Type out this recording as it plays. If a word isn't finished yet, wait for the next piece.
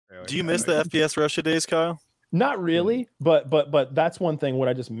Do you miss the FPS Russia days, Kyle? Not really, but that's one thing. What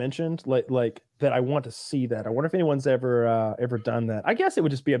I just mentioned, like that, I want to see that. I wonder if anyone's ever done that. I guess it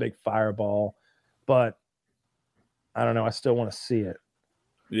would just be a big fireball, but I don't know. I still want to see it.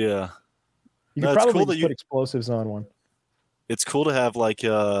 Yeah, you could probably put explosives on one. It's cool to have like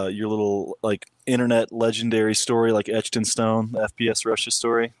your little like internet legendary story like etched in stone. The FPS Russia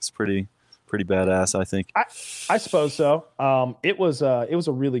story. It's pretty badass, I think. I suppose so. It was a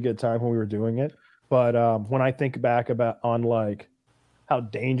really good time when we were doing it. But when I think back on like how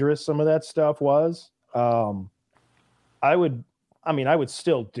dangerous some of that stuff was, I would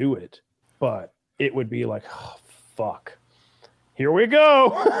still do it, but it would be like, oh, fuck, here we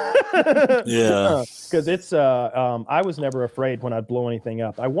go. Yeah, because it's I was never afraid when I'd blow anything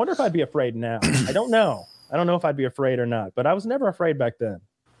up. I wonder if I'd be afraid now. I don't know if I'd be afraid or not, but I was never afraid back then.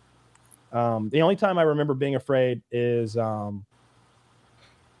 The only time I remember being afraid is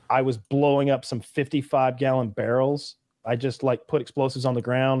I was blowing up some 55-gallon barrels. I just like put explosives on the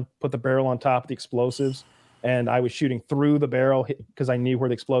ground, put the barrel on top of the explosives, and I was shooting through the barrel because I knew where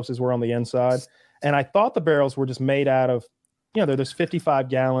the explosives were on the inside. And I thought the barrels were just made out of, they're those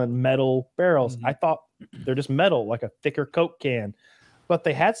 55-gallon metal barrels. Mm-hmm. I thought they're just metal, like a thicker Coke can. But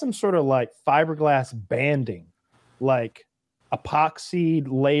they had some sort of like fiberglass banding, like epoxy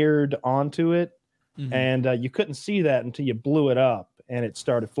layered onto it. Mm-hmm. And you couldn't see that until you blew it up. And it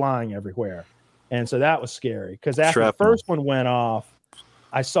started flying everywhere. And so that was scary because after the first one went off,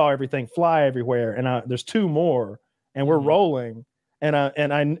 I saw everything fly everywhere. And there's two more and we're rolling. And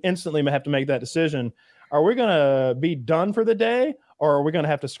I instantly have to make that decision. Are we going to be done for the day or are we going to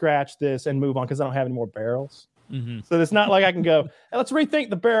have to scratch this and move on because I don't have any more barrels? Mm-hmm. So it's not like I can go, hey, let's rethink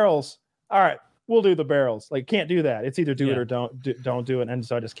the barrels. All right, we'll do the barrels. Like, can't do that. It's either do it or don't do it. And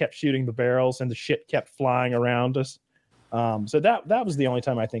so I just kept shooting the barrels and the shit kept flying around us. So that was the only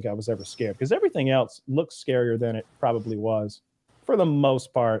time I think I was ever scared because everything else looks scarier than it probably was for the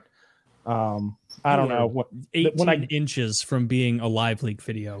most part. I don't know. 18 inches from being a live leak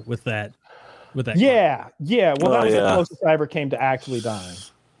video with that. Yeah. Well, that was the closest I ever came to actually dying.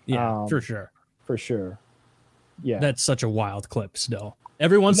 Yeah, for sure. Yeah. That's such a wild clip still.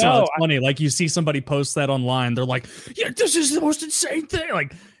 Every once in a while, it's funny. Like you see somebody post that online. They're like, yeah, this is the most insane thing.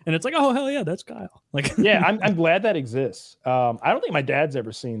 Like, and it's like, oh, hell yeah, that's Kyle. Like, yeah, I'm glad that exists. I don't think my dad's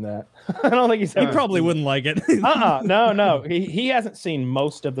ever seen that. I don't think he probably wouldn't like it. No. He hasn't seen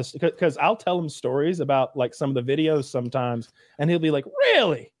most of this because I'll tell him stories about like some of the videos sometimes, and he'll be like,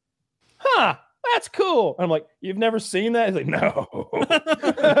 really? Huh? That's cool. And I'm like, you've never seen that? He's like, no.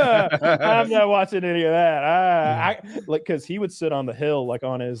 I'm not watching any of that. Because he would sit on the hill, like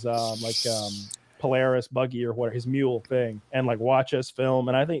on his Polaris buggy or whatever, his mule thing, and like watch us film.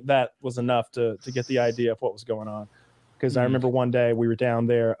 And I think that was enough to get the idea of what was going on. Because I remember one day we were down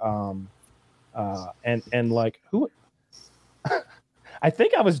there, and like who? I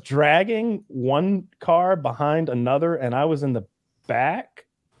think I was dragging one car behind another, and I was in the back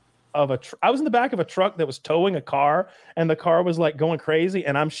of a truck that was towing a car, and the car was like going crazy,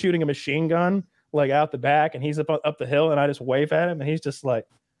 and I'm shooting a machine gun like out the back, and he's up the hill, and I just wave at him, and he's just like,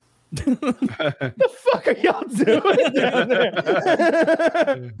 the fuck are y'all doing down there?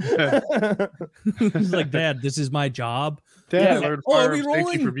 He's like, Dad, this is my job. Dad, I learned fire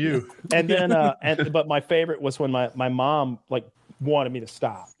safety from you. And then but my favorite was when my mom like wanted me to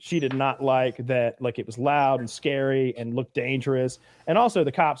stop. She did not like that, like it was loud and scary and looked dangerous. And also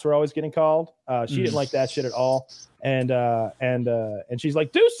the cops were always getting called. She didn't like that shit at all. And she's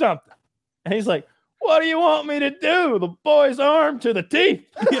like, do something. And he's like, what do you want me to do? The boy's armed to the teeth.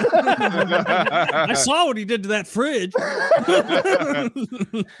 I saw what he did to that fridge.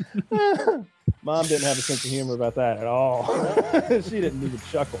 Mom didn't have a sense of humor about that at all. She didn't even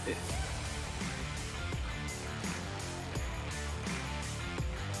chuckle.